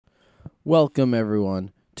Welcome,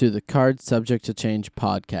 everyone, to the Card Subject to Change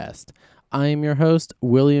podcast. I am your host,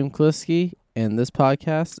 William Kliski, and this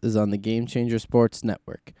podcast is on the Game Changer Sports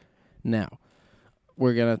Network. Now,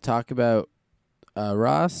 we're going to talk about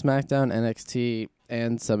Raw, SmackDown, NXT,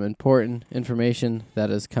 and some important information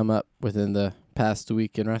that has come up within the past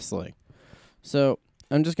week in wrestling. So,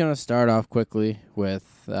 I'm just going to start off quickly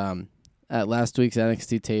with, at last week's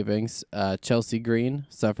NXT tapings, Chelsea Green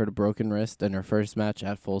suffered a broken wrist in her first match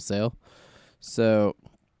at Full Sail. So,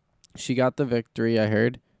 she got the victory, I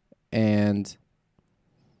heard, and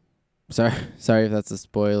sorry if that's a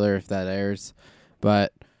spoiler if that airs,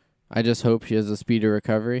 but I just hope she has a speedy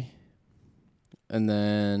recovery. And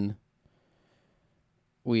then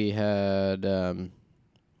we had,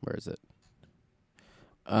 where is it?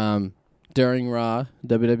 During Raw,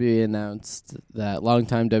 WWE announced that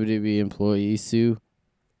longtime WWE employee Sue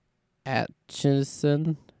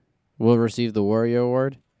Atchison will receive the Warrior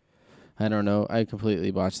Award. I don't know. I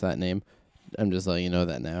completely botched that name. I'm just letting you know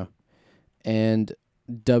that now. And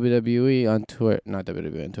WWE on Twitter, not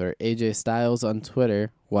WWE on Twitter, AJ Styles on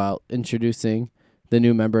Twitter, while introducing the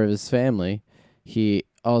new member of his family, he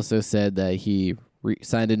also said that he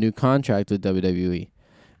signed a new contract with WWE.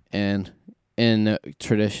 And in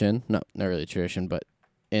tradition, not really tradition, but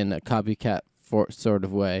in a copycat sort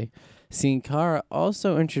of way, Sin Cara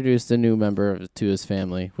also introduced a new member to his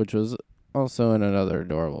family, which was also another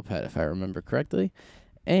adorable pet, if I remember correctly.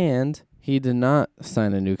 And he did not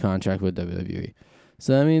sign a new contract with WWE.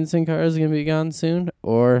 So that means Sin Cara is going to be gone soon,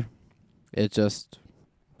 or it just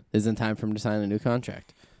isn't time for him to sign a new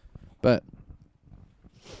contract. But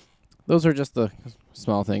those are just the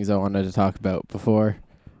small things I wanted to talk about before.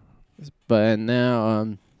 But now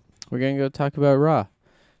we're going to go talk about Raw.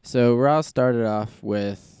 So Raw started off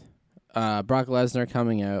with Brock Lesnar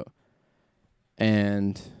coming out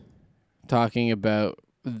and talking about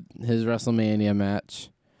his WrestleMania match.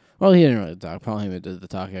 Well, he didn't really talk. Paul Heyman did the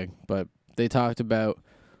talking. But they talked about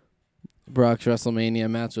Brock's WrestleMania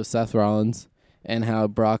match with Seth Rollins and how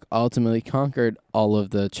Brock ultimately conquered all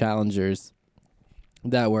of the challengers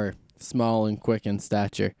that were small and quick in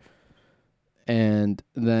stature. And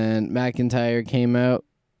then McIntyre came out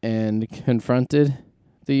and confronted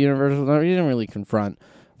the Universal. No, he didn't really confront,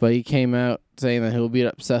 but he came out saying that he'll beat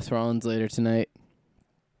up Seth Rollins later tonight.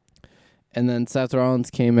 And then Seth Rollins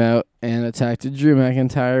came out and attacked Drew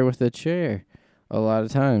McIntyre with a chair a lot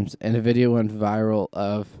of times. And a video went viral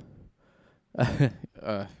of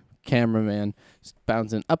a cameraman just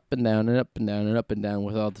bouncing up and down and up and down and up and down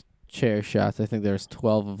with all the chair shots. I think there's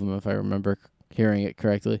 12 of them if I remember hearing it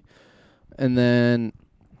correctly. And then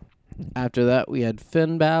after that, we had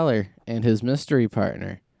Finn Balor and his mystery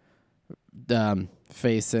partner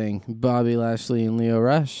facing Bobby Lashley and Lio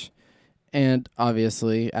Rush. And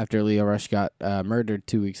obviously, after Lio Rush got murdered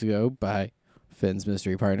 2 weeks ago by Finn's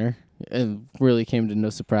mystery partner, it really came to no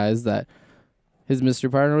surprise that his mystery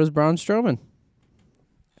partner was Braun Strowman.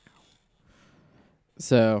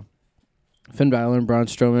 So, Finn Balor and Braun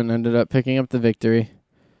Strowman ended up picking up the victory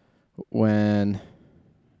when...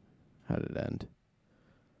 How did it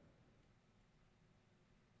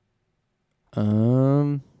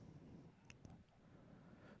end?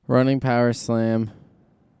 Running power slam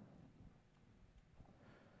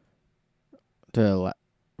to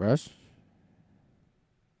Rush?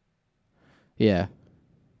 Yeah.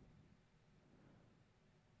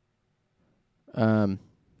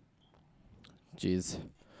 Jeez.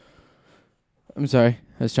 I'm sorry.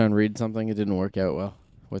 I was trying to read something. It didn't work out well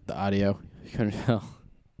with the audio. You couldn't tell.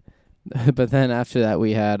 But then after that,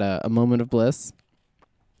 we had a moment of bliss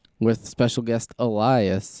with special guest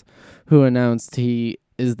Elias, who announced he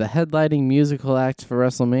is the headlining musical act for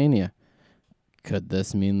WrestleMania. Could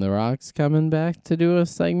this mean The Rock's coming back to do a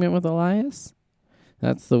segment with Elias?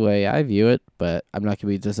 That's the way I view it, but I'm not going to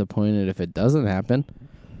be disappointed if it doesn't happen.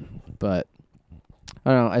 But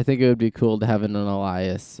I don't know. I think it would be cool to have an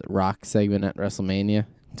Elias Rock segment at WrestleMania.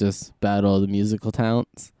 Just battle the musical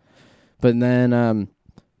talents. But then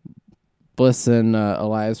Bliss and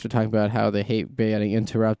Elias were talking about how they hate getting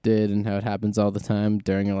interrupted and how it happens all the time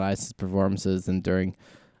during Elias' performances and during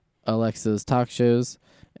Alexa's talk shows.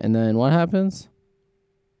 And then what happens?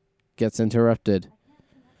 Gets interrupted.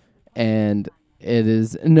 And it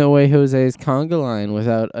is No Way Jose's conga line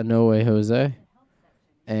without a No Way Jose.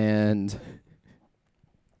 And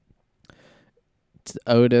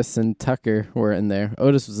Otis and Tucker were in there.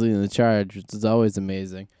 Otis was leading the charge, which is always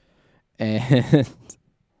amazing. And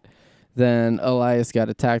then Elias got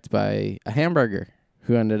attacked by a hamburger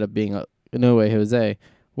who ended up being a No Way Jose,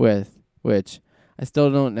 with which I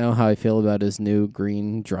still don't know how I feel about his new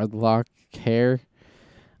green dreadlock hair.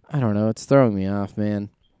 I don't know. It's throwing me off, man.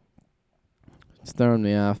 It's throwing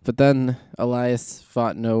me off. But then Elias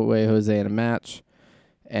fought No Way Jose in a match,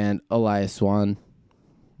 and Elias won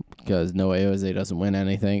because No Way Jose doesn't win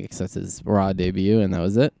anything except his Raw debut, and that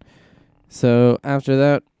was it. So after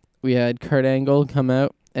that, we had Kurt Angle come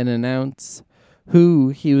out and announce who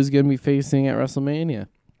he was going to be facing at WrestleMania.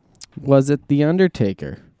 Was it The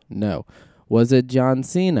Undertaker? No. Was it John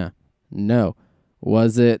Cena? No.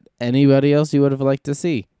 Was it anybody else you would have liked to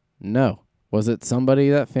see? No. Was it somebody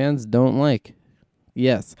that fans don't like?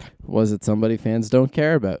 Yes. Was it somebody fans don't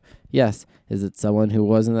care about? Yes. Is it someone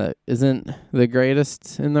who isn't the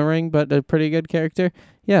greatest in the ring but a pretty good character?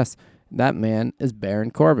 Yes. That man is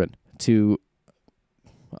Baron Corbin. To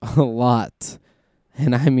a lot,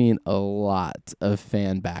 and I mean a lot, of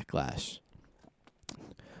fan backlash.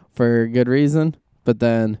 For good reason, but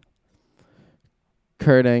then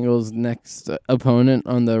Kurt Angle's next opponent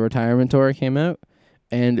on the retirement tour came out,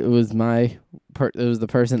 and it was the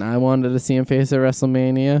person I wanted to see him face at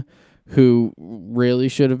WrestleMania, who really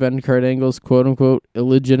should have been Kurt Angle's quote-unquote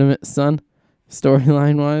illegitimate son,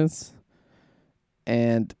 storyline-wise.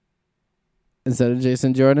 And instead of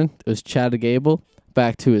Jason Jordan, it was Chad Gable,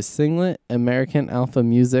 back to his singlet, American Alpha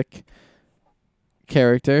Music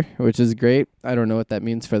character, which is great. I don't know what that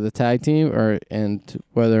means for the tag team, and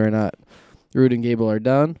whether or not Rude and Gable are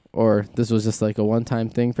done, or this was just like a one-time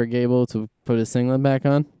thing for Gable to put his singlet back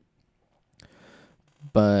on.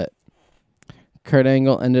 But Kurt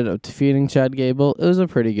Angle ended up defeating Chad Gable. It was a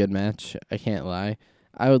pretty good match, I can't lie.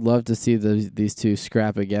 I would love to see these two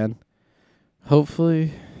scrap again.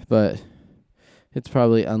 Hopefully, but it's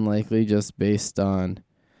probably unlikely just based on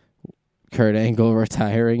Kurt Angle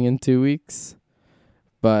retiring in 2 weeks.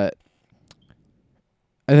 But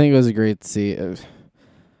I think it was great to see.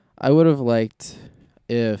 I would have liked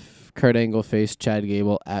if Kurt Angle faced Chad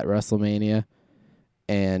Gable at WrestleMania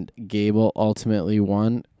and Gable ultimately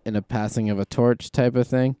won in a passing of a torch type of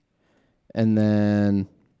thing. And then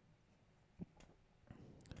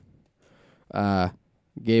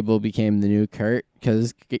Gable became the new Kurt,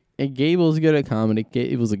 because Gable's good at comedy.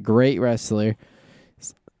 Gable's a great wrestler,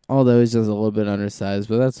 although he's just a little bit undersized,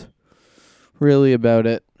 but that's really about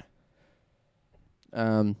it.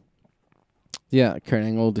 Yeah, Kurt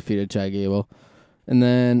Angle defeated Chad Gable. And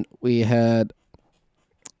then we had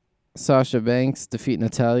Sasha Banks defeat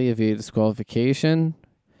Natalya via disqualification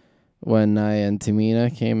when Nia and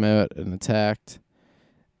Tamina came out and attacked.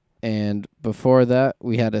 And before that,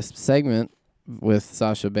 we had a segment with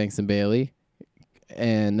Sasha Banks and Bayley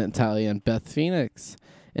and Natalya and Beth Phoenix,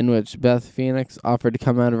 in which Beth Phoenix offered to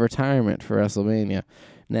come out of retirement for WrestleMania.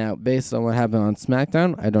 Now, based on what happened on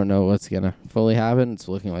SmackDown, I don't know what's going to fully happen. It's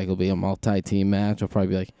looking like it'll be a multi-team match. It'll probably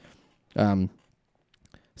be like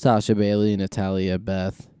Sasha, Bayley, Natalya,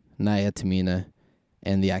 Beth, Nia, Tamina,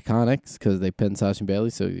 and the Iconics, because they pinned Sasha and Bayley,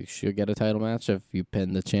 so you should get a title match if you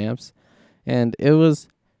pin the champs. And it was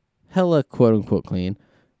hella quote-unquote clean.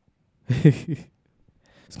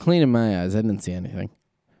 It's clean in my eyes. I didn't see anything.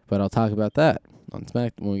 But I'll talk about that on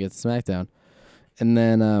when we get to SmackDown. And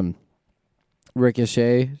then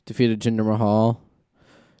Ricochet defeated Jinder Mahal.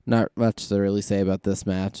 Not much to really say about this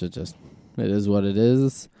match. It is what it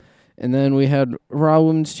is. And then we had Raw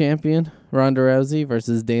Women's Champion Ronda Rousey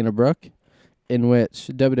versus Dana Brooke, in which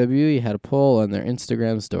WWE had a poll on their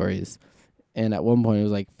Instagram stories. And at one point it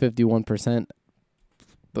was like 51%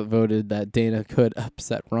 but voted that Dana could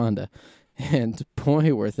upset Ronda. And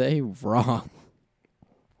boy, were they wrong.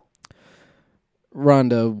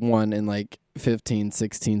 Ronda won in like 15,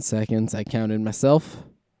 16 seconds. I counted myself.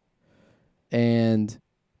 And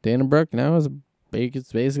Dana Brooke now it's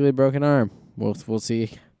basically a broken arm. We'll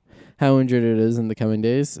see how injured it is in the coming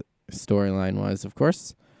days, storyline-wise, of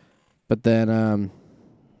course. But then,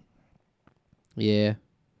 yeah.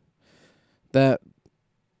 And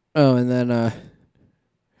then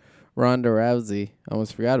Ronda Rousey. I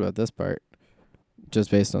almost forgot about this part, just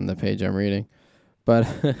based on the page I'm reading. But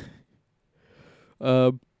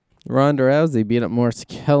Ronda Rousey beat up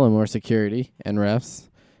hella more security and refs.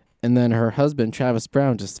 And then her husband, Travis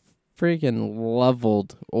Brown, just freaking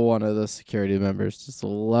leveled one of the security members. Just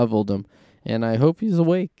leveled him. And I hope he's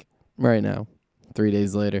awake right now, 3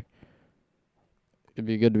 days later. It'd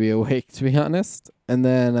be good to be awake, to be honest. And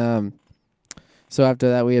then, so after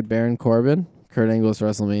that, we had Baron Corbin, Kurt Angle's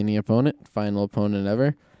WrestleMania opponent, final opponent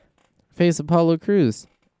ever, face Apollo Crews,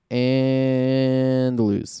 and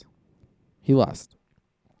lose. He lost.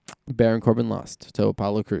 Baron Corbin lost to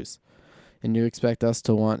Apollo Crews. And you expect us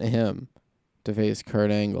to want him to face Kurt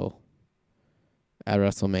Angle at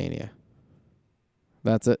WrestleMania.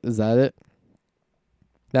 That's it? Is that it?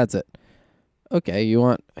 That's it. Okay, you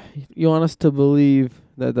want us to believe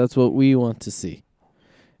that that's what we want to see.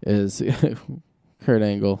 Is Kurt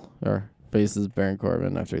Angle faces Baron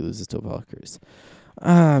Corbin after he loses to Apollo Crews.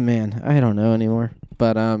 Ah, man, I don't know anymore.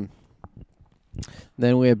 But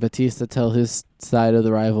then we had Batista tell his side of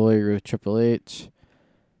the rivalry with Triple H.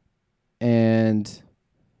 And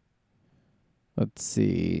let's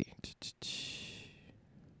see.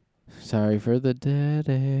 Sorry for the dead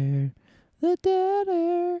air. The dead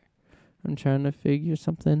air. I'm trying to figure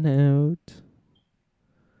something out.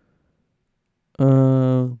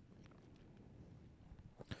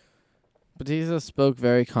 Batista spoke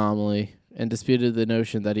very calmly and disputed the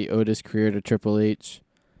notion that he owed his career to Triple H,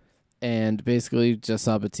 and basically just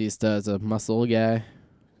saw Batista as a muscle guy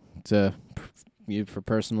to use for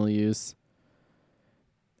personal use.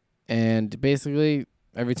 And basically,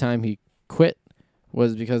 every time he quit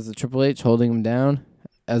was because of Triple H holding him down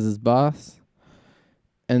as his boss.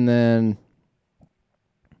 And then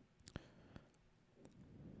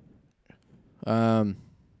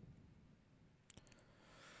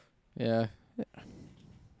yeah,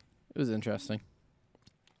 it was interesting.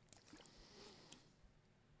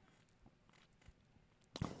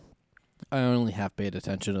 I only half paid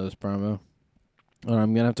attention to this promo, and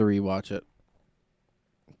I'm gonna have to rewatch it.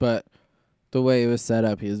 But the way it was set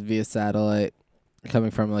up, he was via satellite, coming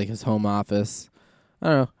from like his home office. I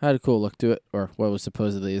don't know, had a cool look to it, or what was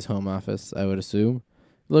supposedly his home office, I would assume.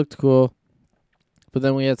 Looked cool. But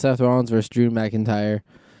then we had Seth Rollins versus Drew McIntyre,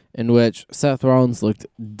 in which Seth Rollins looked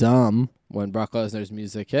dumb when Brock Lesnar's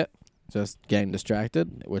music hit, just getting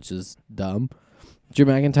distracted, which is dumb. Drew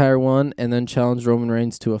McIntyre won and then challenged Roman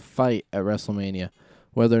Reigns to a fight at WrestleMania.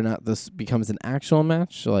 Whether or not this becomes an actual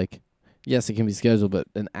match, like, yes, it can be scheduled, but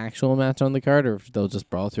an actual match on the card, or if they'll just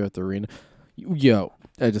brawl throughout the arena. Yo,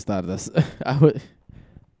 I just thought of this. I would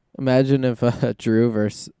imagine if Drew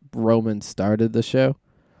versus Roman started the show,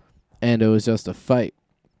 and it was just a fight.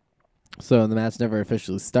 So the match never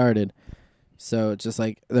officially started. So it's just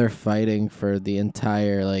like they're fighting for the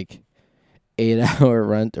entire 8-hour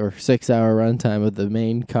run or 6-hour runtime of the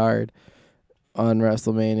main card on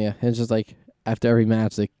WrestleMania. And it's just like after every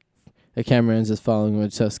match, the camera ends just following,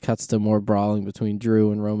 which just cuts to more brawling between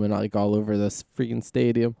Drew and Roman all over this freaking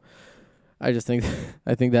stadium. I think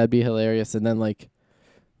that'd be hilarious. And then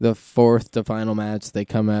the fourth to final match, they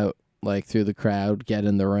come out through the crowd, get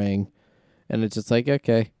in the ring, and it's just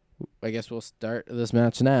okay, I guess we'll start this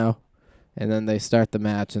match now. And then they start the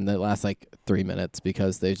match, and it lasts 3 minutes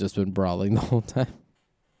because they've just been brawling the whole time.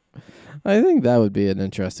 I think that would be an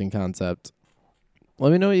interesting concept.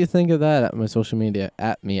 Let me know what you think of that at my social media,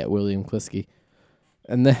 at me, at William Kliski.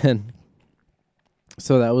 And then,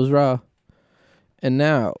 so that was Raw. And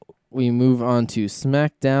now we move on to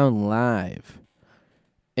SmackDown Live,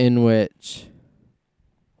 in which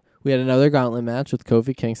we had another gauntlet match with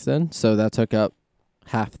Kofi Kingston, so that took up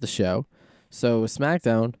half the show. So with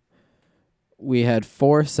SmackDown, we had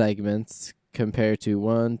 4 segments compared to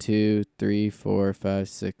 1, 2, 3, 4, 5,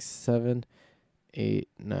 6, 7, 8,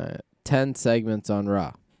 9, 10 segments on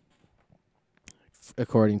Raw,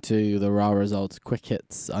 according to the Raw results quick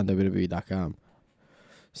hits on WWE.com.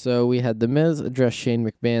 So we had The Miz address Shane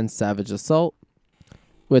McMahon's Savage Assault,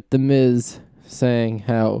 with The Miz saying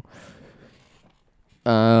how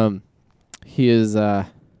he is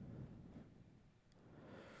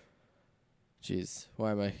jeez,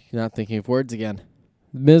 why am I not thinking of words again?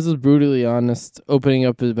 Miz was brutally honest, opening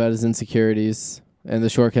up about his insecurities and the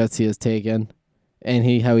shortcuts he has taken,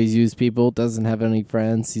 and how he's used people, doesn't have any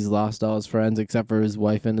friends. He's lost all his friends except for his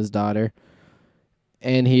wife and his daughter.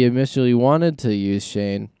 And he initially wanted to use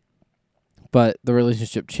Shane, but the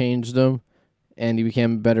relationship changed him, and he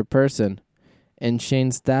became a better person. And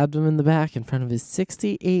Shane stabbed him in the back in front of his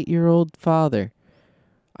 68-year-old father.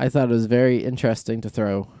 I thought it was very interesting to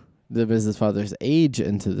throw the Miz's father's age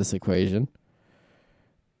into this equation.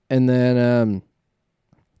 And then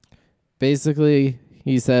basically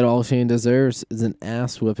he said all Shane deserves is an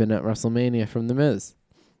ass whipping at WrestleMania from The Miz.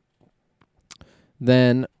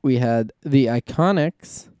 Then we had the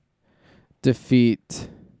Iconics defeat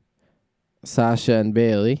Sasha and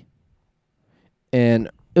Bayley. And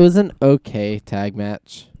it was an okay tag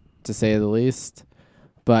match, to say the least.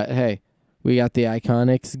 But hey, we got the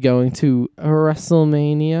Iconics going to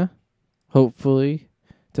WrestleMania, hopefully,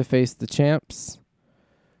 to face the champs.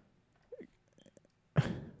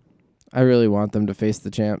 I really want them to face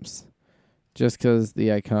the champs, just because the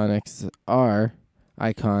Iconics are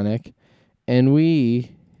iconic, and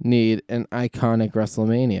we need an iconic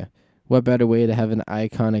WrestleMania. What better way to have an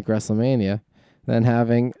iconic WrestleMania than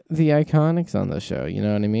having the Iconics on the show? You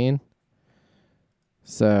know what I mean?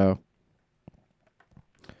 So,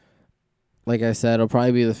 like I said, it'll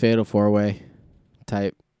probably be the Fatal 4-Way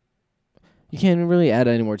type. You can't really add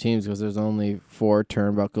any more teams because there's only 4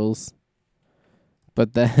 turnbuckles.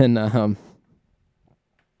 But then,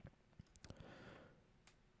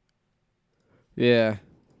 yeah,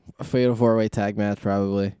 a fatal 4-way tag match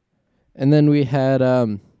probably. And then we had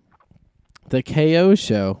the KO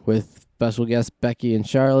show with special guests Becky and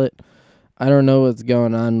Charlotte. I don't know what's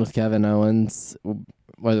going on with Kevin Owens,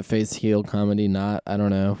 whether face heel comedy, not. I don't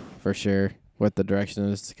know for sure what the direction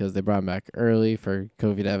is because they brought him back early for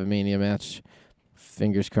Kofi to have a Mania match.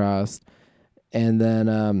 Fingers crossed. And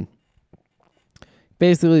then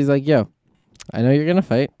basically he's like, yo, I know you're going to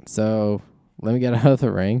fight, so let me get out of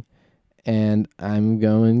the ring, and I'm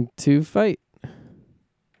going to fight.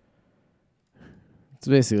 That's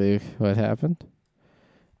basically what happened.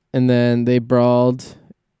 And then they brawled,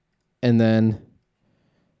 and then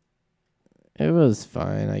it was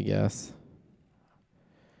fine, I guess.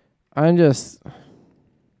 I'm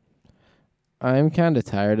kind of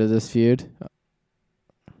tired of this feud.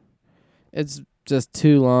 It's just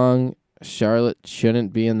too long. Charlotte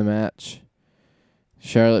shouldn't be in the match.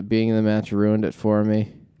 Charlotte being in the match ruined it for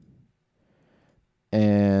me.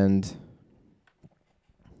 And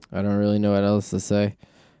I don't really know what else to say.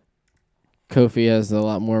 Kofi has a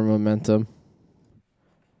lot more momentum.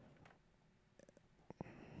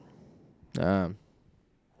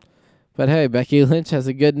 But hey, Becky Lynch has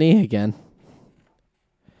a good knee again.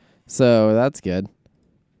 So that's good.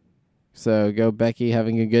 So go Becky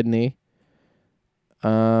having a good knee.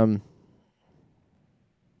 That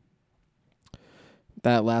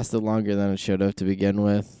lasted longer than it should have to begin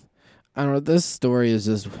with. I don't know, this story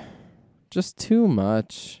is just too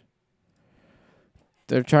much.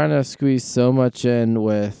 They're trying to squeeze so much in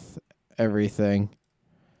with everything.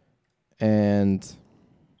 And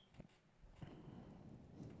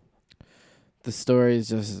the story is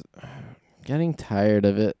just getting tired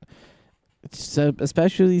of it. So,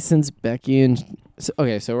 especially since Becky and...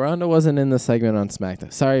 So Ronda wasn't in the segment on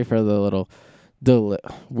SmackDown. Sorry for the little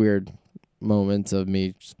weird moments of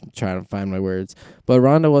me trying to find my words. But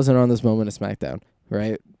Ronda wasn't on this moment of SmackDown,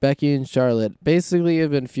 right? Becky and Charlotte basically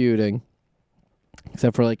have been feuding,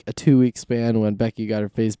 except for like a 2-week span when Becky got her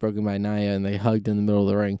face broken by Nia and they hugged in the middle of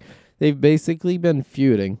the ring. They've basically been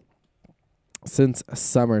feuding since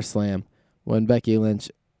SummerSlam when Becky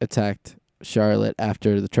Lynch attacked Charlotte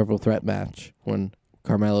after the triple threat match when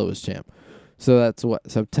Carmella was champ. So that's what,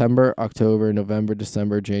 September, October, November,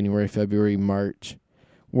 December, January, February, March.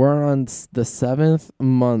 We're on the 7th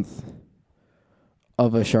month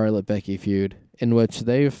of a Charlotte-Becky feud in which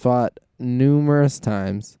they've fought numerous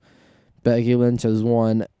times. Becky Lynch has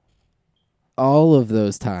won all of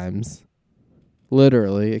those times,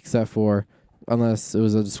 literally, except for unless it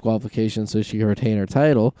was a disqualification so she could retain her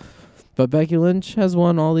title. But Becky Lynch has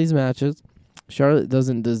won all these matches. Charlotte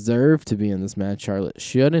doesn't deserve to be in this match. Charlotte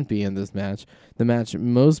shouldn't be in this match. The match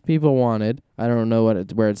most people wanted, I don't know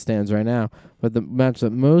where it stands right now, but the match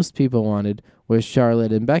that most people wanted was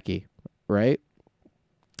Charlotte and Becky, right?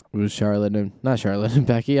 It was not Charlotte and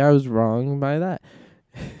Becky. I was wrong by that.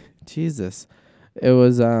 Jesus. It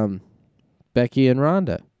was Becky and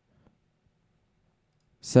Ronda.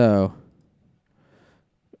 So,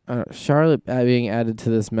 Charlotte being added to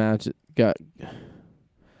this match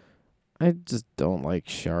I just don't like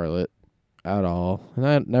Charlotte at all. And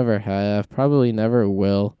I never have. Probably never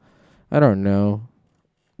will. I don't know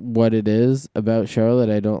what it is about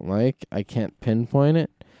Charlotte I don't like. I can't pinpoint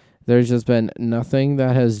it. There's just been nothing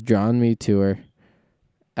that has drawn me to her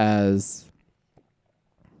as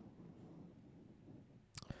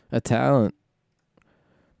a talent.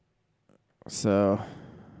 So,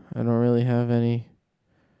 I don't really have anything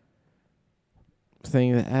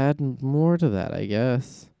to add more to that, I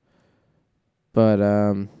guess. But,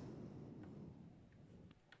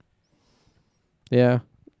 yeah.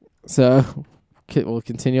 So, we'll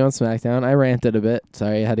continue on SmackDown. I ranted a bit.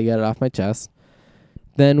 Sorry, I had to get it off my chest.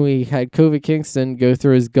 Then we had Kofi Kingston go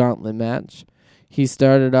through his gauntlet match. He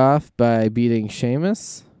started off by beating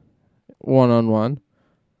Sheamus 1-on-1.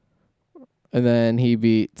 And then he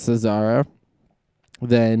beat Cesaro.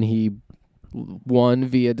 Then he won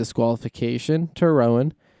via disqualification to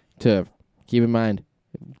Rowan. To keep in mind,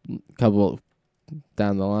 a couple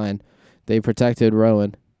down the line, they protected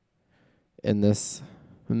Rowan in this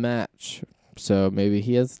match. So maybe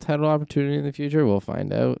he has a title opportunity in the future. We'll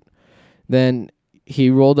find out. Then he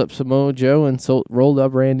rolled up Samoa Joe and rolled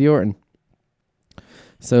up Randy Orton.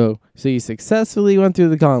 So he successfully went through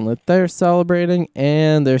the gauntlet. They're celebrating,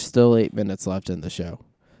 and there's still 8 minutes left in the show.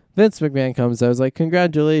 Vince McMahon comes out, was like,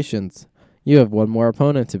 congratulations, you have one more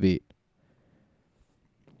opponent to beat.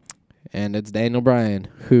 And it's Daniel Bryan,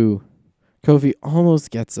 who Kofi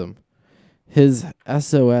almost gets him. His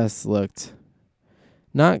SOS looked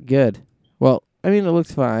Not good. Well, I mean, it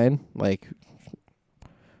looked fine. Like,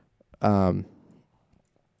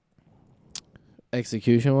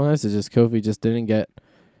 execution-wise, it's just Kofi just didn't get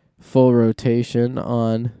full rotation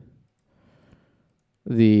on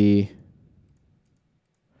the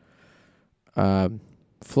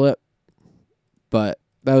flip. But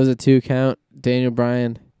that was a 2 count. Daniel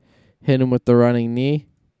Bryan hit him with the running knee.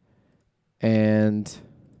 And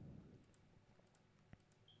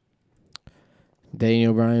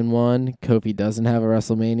Daniel Bryan won. Kofi doesn't have a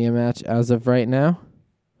WrestleMania match as of right now.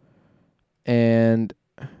 And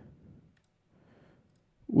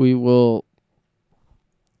we will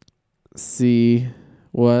see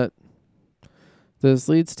what this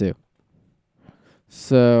leads to.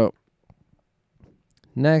 So,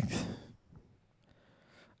 next.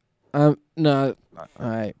 No,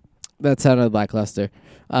 alright. That sounded lackluster.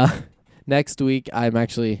 Next week, I'm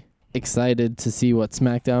actually excited to see what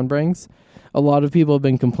SmackDown brings. A lot of people have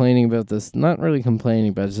been complaining about this. Not really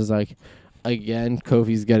complaining, but it's just like, again,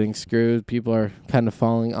 Kofi's getting screwed. People are kind of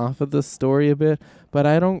falling off of this story a bit, but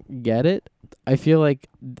I don't get it. I feel like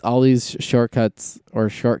all these shortcuts, or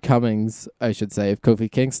shortcomings, I should say, of Kofi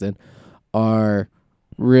Kingston are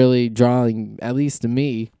really drawing, at least to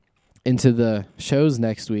me, into the shows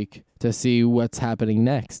next week to see what's happening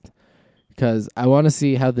next. Because I want to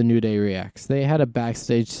see how the New Day reacts. They had a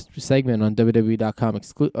backstage segment on WWE.com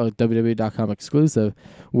exclusive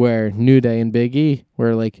where New Day and Big E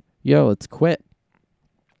were like, yo, let's quit.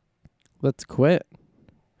 Let's quit.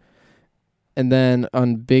 And then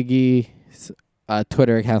on Big E's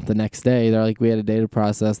Twitter account the next day, they're like, we had a day to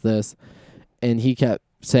process this. And he kept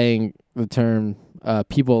saying the term,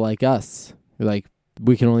 people like us. Like,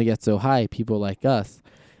 we can only get so high, people like us.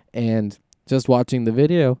 And just watching the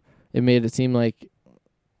video, it made it seem like,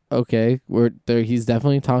 okay, he's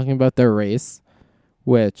definitely talking about their race,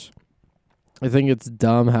 which I think it's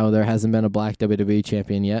dumb how there hasn't been a black WWE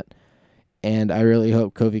champion yet. And I really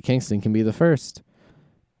hope Kofi Kingston can be the first.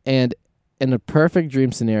 And in a perfect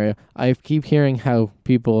dream scenario, I keep hearing how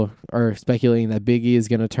people are speculating that Big E is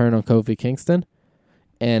going to turn on Kofi Kingston.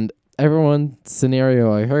 And everyone's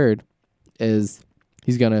scenario I heard is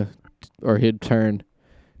he'd turn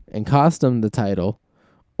and cost him the title,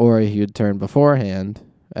 or he would turn beforehand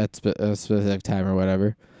at a specific time or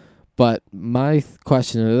whatever. But my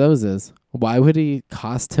question to those is, why would he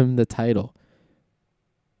cost him the title?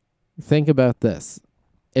 Think about this.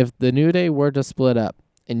 If the New Day were to split up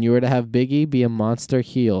and you were to have Big E be a monster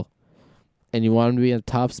heel and you want him to be in a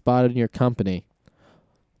top spot in your company,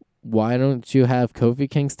 why don't you have Kofi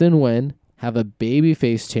Kingston win, have a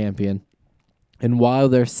babyface champion, and while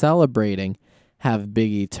they're celebrating, have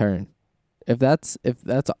Big E turn? If that's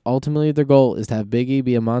ultimately their goal, is to have Big E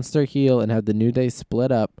be a monster heel and have the New Day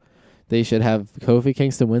split up, they should have Kofi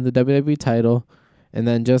Kingston win the WWE title, and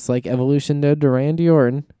then just like Evolution did to Randy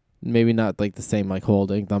Orton, maybe not like the same like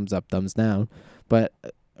holding, thumbs up, thumbs down, but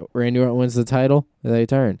Randy Orton wins the title, they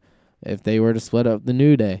turn. If they were to split up the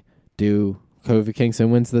New Day, do Kofi Kingston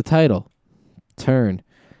wins the title, turn,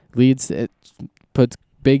 puts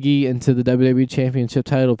Big E into the WWE Championship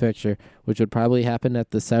title picture, which would probably happen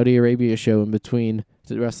at the Saudi Arabia show in between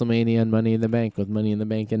WrestleMania and Money in the Bank, with Money in the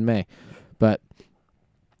Bank in May. But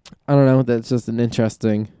I don't know, that's just an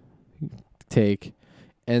interesting take.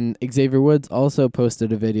 And Xavier Woods also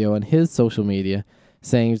posted a video on his social media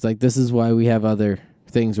saying, it's like, this is why we have other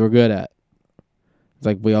things we're good at. It's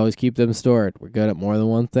like, we always keep them stored. We're good at more than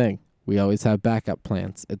one thing. We always have backup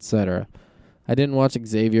plans, etc. I didn't watch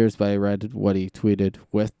Xavier's, but I read what he tweeted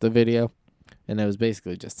with the video, and it was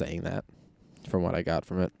basically just saying that from what I got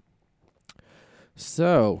from it.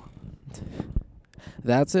 So,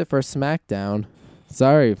 that's it for SmackDown.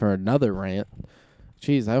 Sorry for another rant.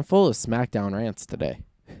 Jeez, I'm full of SmackDown rants today.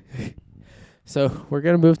 So, we're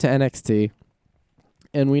going to move to NXT,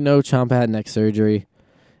 and we know Ciampa had neck surgery,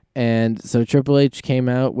 and so Triple H came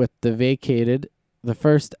out with the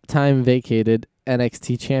first time vacated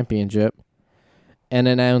NXT Championship, and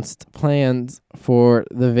announced plans for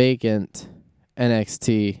the vacant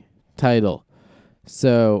NXT title.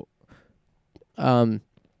 So, Ciampa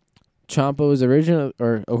was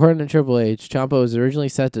according to Triple H, Ciampa was originally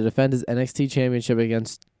set to defend his NXT Championship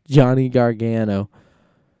against Johnny Gargano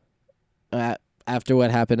after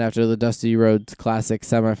what happened after the Dusty Rhodes Classic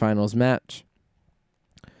semifinals match.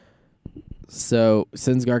 So,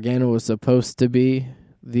 since Gargano was supposed to be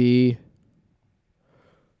the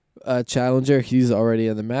challenger, he's already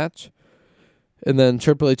in the match. And then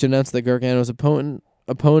Triple H announced that Gargano's opponent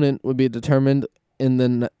would be determined in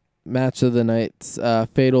the match of the night's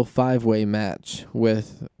fatal 5-way match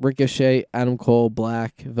with Ricochet, Adam Cole,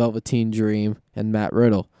 Black, Velveteen Dream, and Matt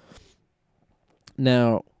Riddle.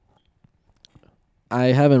 Now, I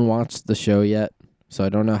haven't watched the show yet, so I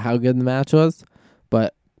don't know how good the match was,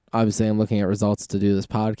 but obviously I'm looking at results to do this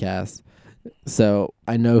podcast, so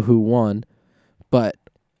I know who won. But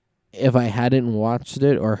if I hadn't watched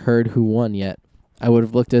it or heard who won yet, I would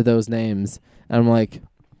have looked at those names, and I'm like,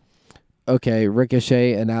 okay,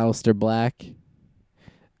 Ricochet and Aleister Black,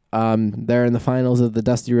 they're in the finals of the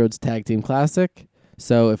Dusty Rhodes Tag Team Classic,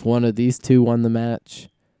 so if one of these two won the match,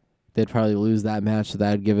 they'd probably lose that match, so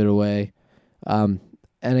that would give it away.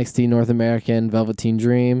 NXT North American Velveteen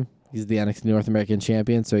Dream, he's the NXT North American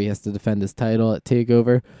champion, so he has to defend his title at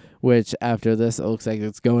TakeOver, which after this, it looks like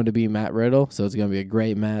it's going to be Matt Riddle, so it's going to be a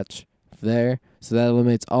great match there. So that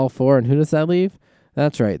eliminates all four, and who does that leave?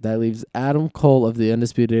 That's right, that leaves Adam Cole of the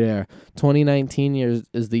Undisputed Era. 2019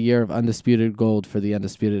 is the year of Undisputed Gold for the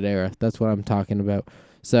Undisputed Era. That's what I'm talking about.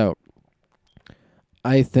 So,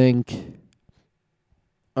 I think...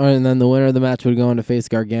 and then the winner of the match would go on to face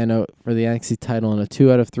Gargano for the NXT title in a 2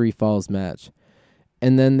 out of 3 falls match.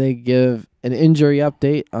 And then they give an injury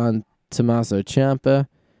update on Tommaso Ciampa,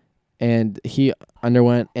 and he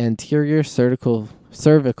underwent anterior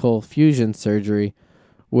cervical fusion surgery,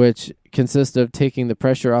 which consists of taking the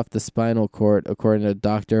pressure off the spinal cord, according to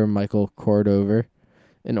Dr. Michael Cordover,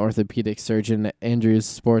 an orthopedic surgeon at Andrews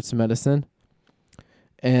Sports Medicine.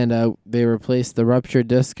 And they replaced the ruptured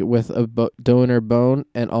disc with a donor bone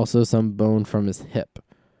and also some bone from his hip.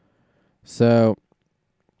 So,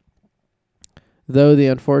 though the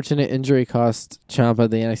unfortunate injury cost Ciampa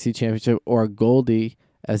the NXT Championship, or Goldie,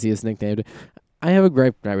 as he is nicknamed, I have a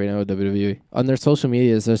gripe right now with WWE. On their social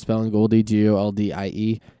medias, they're spelling Goldie,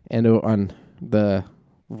 Goldie, and on the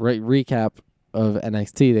recap of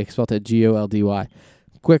NXT, they spelled it Goldy.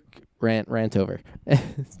 Quick rant over.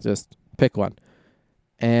 Just pick one.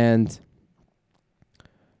 And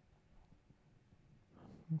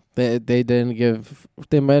they didn't give,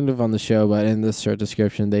 they might have on the show, but in this short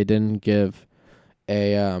description, they didn't give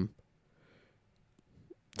a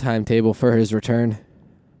timetable for his return.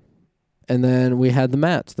 And then we had the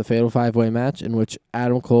match, the Fatal 5-Way match, in which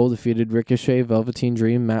Adam Cole defeated Ricochet, Velveteen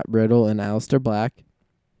Dream, Matt Riddle, and Aleister Black.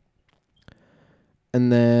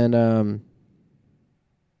 And then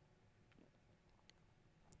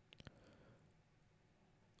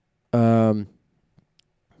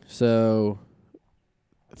so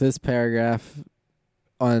this paragraph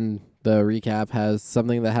on the recap has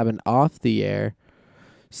something that happened off the air.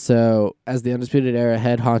 So, as the Undisputed Era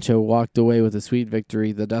head honcho walked away with a sweet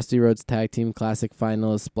victory, the Dusty Rhodes Tag Team Classic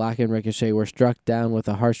finalists Black and Ricochet were struck down with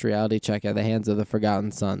a harsh reality check at the hands of the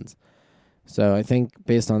Forgotten Sons. So, I think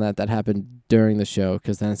based on that happened during the show,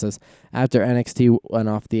 because then it says, after NXT went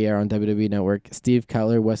off the air on WWE Network, Steve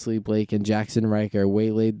Cutler, Wesley Blake, and Jackson Riker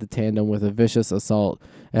waylaid the tandem with a vicious assault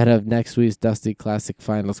ahead of next week's Dusty Classic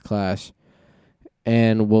Finals clash.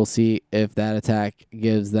 And we'll see if that attack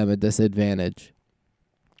gives them a disadvantage.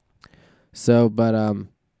 So, but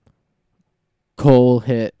Cole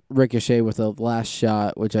hit Ricochet with a last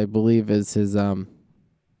shot, which I believe is his, I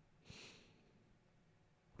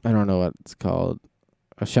don't know what it's called,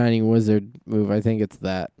 a Shining Wizard move. I think it's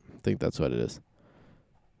that. I think that's what it is.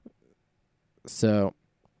 So,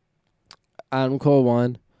 Adam Cole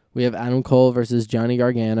won. We have Adam Cole versus Johnny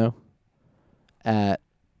Gargano at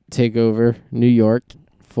TakeOver New York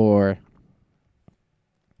for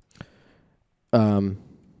the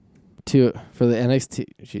NXT.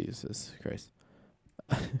 Jesus Christ.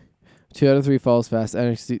 2 out of 3 falls fast.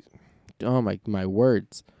 NXT. Oh my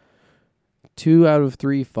words. 2 out of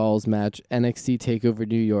 3 falls match. NXT TakeOver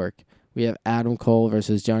New York. We have Adam Cole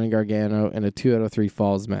versus Johnny Gargano in a 2 out of 3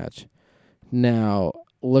 falls match. Now,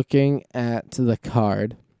 looking at the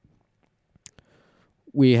card,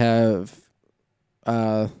 we have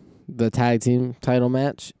the tag team title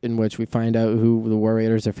match, in which we find out who the War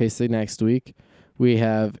Raiders are facing next week. We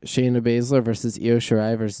have Shayna Baszler versus Io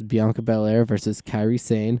Shirai versus Bianca Belair versus Kairi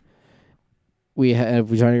Sane. We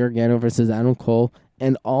have Johnny Gargano versus Adam Cole.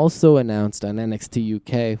 And also announced on NXT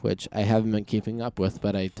UK, which I haven't been keeping up with,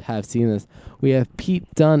 but I have seen this, we have Pete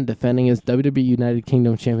Dunne defending his WWE United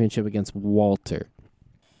Kingdom Championship against Walter.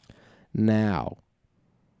 Now,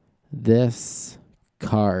 this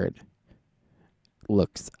card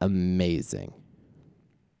looks amazing.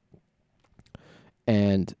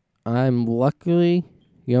 And I'm luckily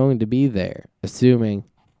going to be there, assuming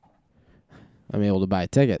I'm able to buy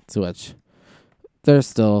tickets, which there's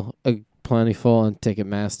still plentiful on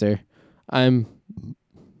Ticketmaster.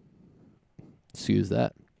 Excuse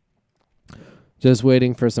that. Just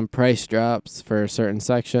waiting for some price drops for a certain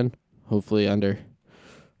section, hopefully under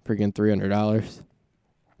freaking $300.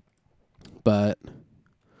 But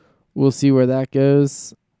we'll see where that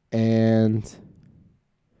goes. And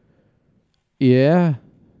Yeah,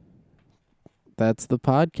 that's the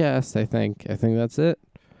podcast, I think. I think that's it.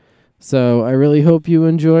 So I really hope you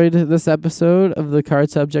enjoyed this episode of The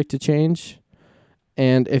Card Subject to Change.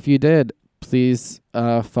 And if you did, please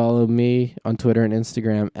follow me on Twitter and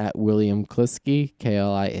Instagram at William Kliskey,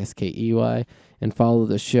 Kliskey, and follow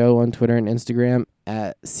the show on Twitter and Instagram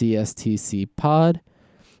at CSTC Pod.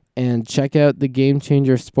 And check out the Game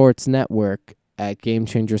Changer Sports Network at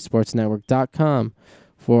GameChangerSportsNetwork.com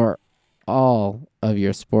for all of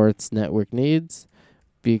your sports network needs.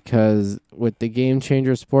 Because with the Game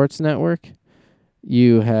Changer Sports Network,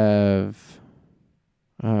 you have...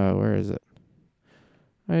 where is it?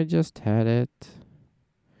 I just had it.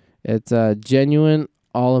 It's genuine,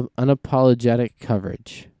 unapologetic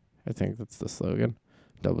coverage. I think that's the slogan.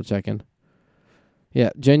 Double checking.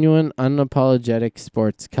 Yeah, genuine, unapologetic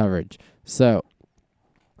sports coverage. So,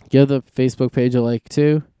 give the Facebook page a like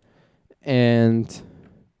too. And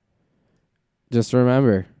just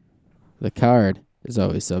remember, the card is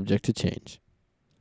always subject to change.